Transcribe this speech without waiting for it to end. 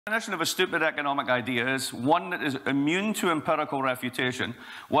definition of a stupid economic idea is one that is immune to empirical refutation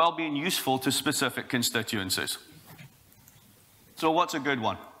while being useful to specific constituencies. So what's a good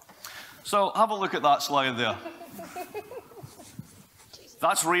one? So have a look at that slide there.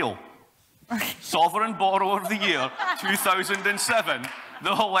 That's real. Sovereign borrower of the year, 2007,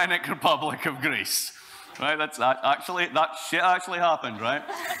 the Hellenic Republic of Greece. Right, that shit actually happened, right?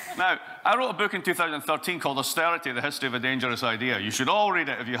 Now, I wrote a book in 2013 called Austerity, The History of a Dangerous Idea. You should all read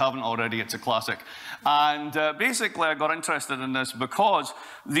it if you haven't already, it's a classic. And basically, I got interested in this because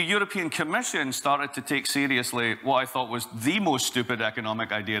the European Commission started to take seriously what I thought was the most stupid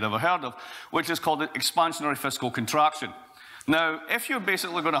economic idea I'd ever heard of, which is called expansionary fiscal contraction. Now, if you're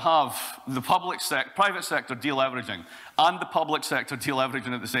basically going to have the private sector deleveraging and the public sector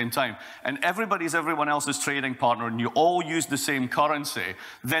deleveraging at the same time, and everybody's everyone else's trading partner, and you all use the same currency,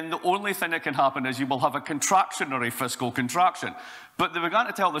 then the only thing that can happen is you will have a contractionary fiscal contraction. But they began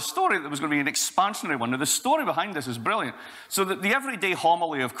to tell the story that there was going to be an expansionary one. Now, the story behind this is brilliant. So that the everyday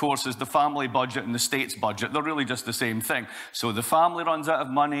homily, of course, is the family budget and the state's budget. They're really just the same thing. So the family runs out of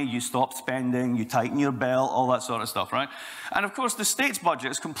money, you stop spending, you tighten your belt, all that sort of stuff, right? And of course, the state's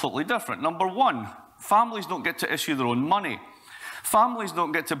budget is completely different. Number one, families don't get to issue their own money. Families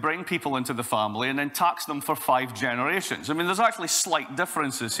don't get to bring people into the family and then tax them for 5 generations. I mean, there's actually slight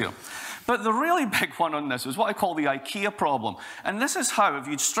differences here. But the really big one on this is what I call the IKEA problem. And this is how, if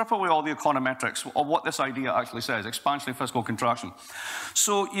you strip away all the econometrics of what this idea actually says, expansionary fiscal contraction.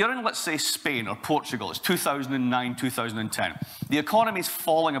 So you're in, let's say, Spain or Portugal. It's 2009, 2010. The economy's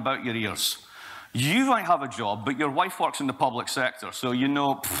falling about your ears. You might have a job, but your wife works in the public sector, so you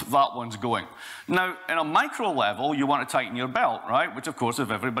know that one's going. Now, in a micro level, you want to tighten your belt, right? Which, of course,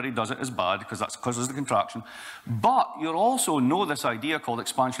 if everybody does it, is bad, because that's causes the contraction. But you also know this idea called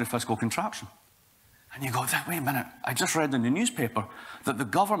expansionary fiscal contraction. And you go, wait a minute, I just read in the newspaper that the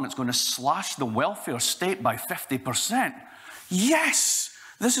government's going to slash the welfare state by 50%. Yes,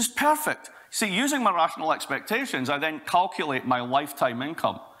 this is perfect. See, using my rational expectations, I then calculate my lifetime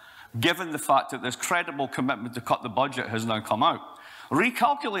income, given the fact that this credible commitment to cut the budget has now come out.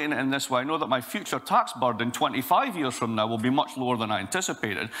 Recalculating it in this way, I know that my future tax burden 25 years from now will be much lower than I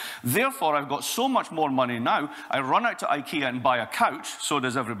anticipated. Therefore, I've got so much more money now, I run out to IKEA and buy a couch, so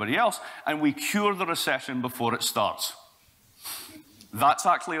does everybody else, and we cure the recession before it starts. That's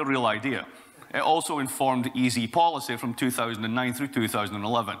actually a real idea. It also informed easy policy from 2009 through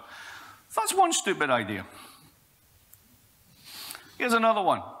 2011. That's one stupid idea. Here's another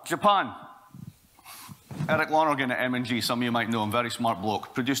one, Japan. Eric Lonergan at M&G, some of you might know him, very smart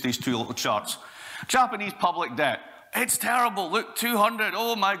bloke, produced these 2 little charts. Japanese public debt. It's terrible, look, 200,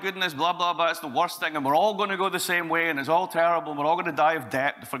 oh my goodness, blah, blah, blah, it's the worst thing, and we're all going to go the same way, and it's all terrible, and we're all going to die of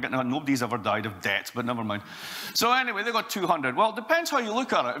debt. Forget, nobody's ever died of debt, but never mind. So anyway, they got 200. Well, it depends how you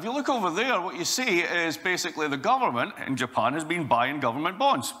look at it. If you look over there, what you see is basically the government in Japan has been buying government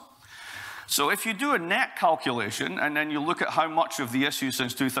bonds. So if you do a net calculation, and then you look at how much of the issue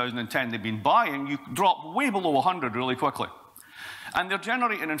since 2010 they've been buying, you drop way below 100 really quickly. And they're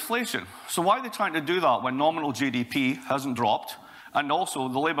generating inflation. So why are they trying to do that when nominal GDP hasn't dropped, and also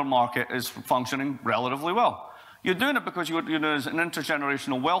the labor market is functioning relatively well? You're doing it because you're doing an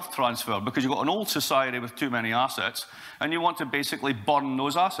intergenerational wealth transfer, because you've got an old society with too many assets, and you want to basically burn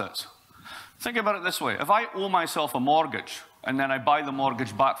those assets. Think about it this way. If I owe myself a mortgage, and then I buy the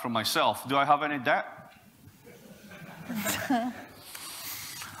mortgage back from myself, do I have any debt?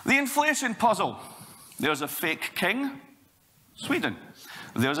 The inflation puzzle. There's a fake king, Sweden.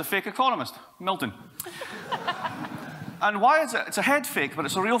 There's a fake economist, Milton. And why is it? It's a head fake, but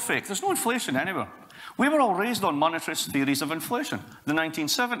it's a real fake. There's no inflation anywhere. We were all raised on monetarist theories of inflation. The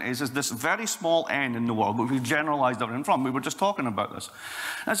 1970s is this very small n in the world, but we've generalized everything from. We were just talking about this.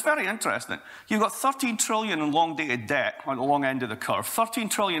 And it's very interesting. You've got 13 trillion in long-dated debt on the long end of the curve, 13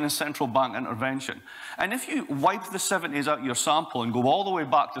 trillion in central bank intervention. And if you wipe the 70s out of your sample and go all the way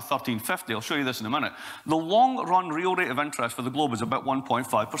back to 1350, I'll show you this in a minute, the long-run real rate of interest for the globe is about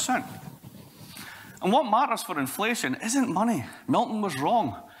 1.5%. And what matters for inflation isn't money. Milton was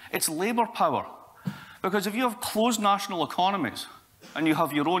wrong. It's labor power. Because if you have closed national economies, and you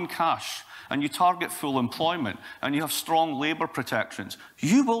have your own cash, and you target full employment, and you have strong labor protections,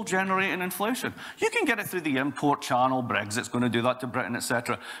 you will generate an inflation. You can get it through the import channel, Brexit's going to do that to Britain,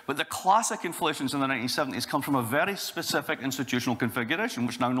 etc. But the classic inflations in the 1970s come from a very specific institutional configuration,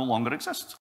 which now no longer exists.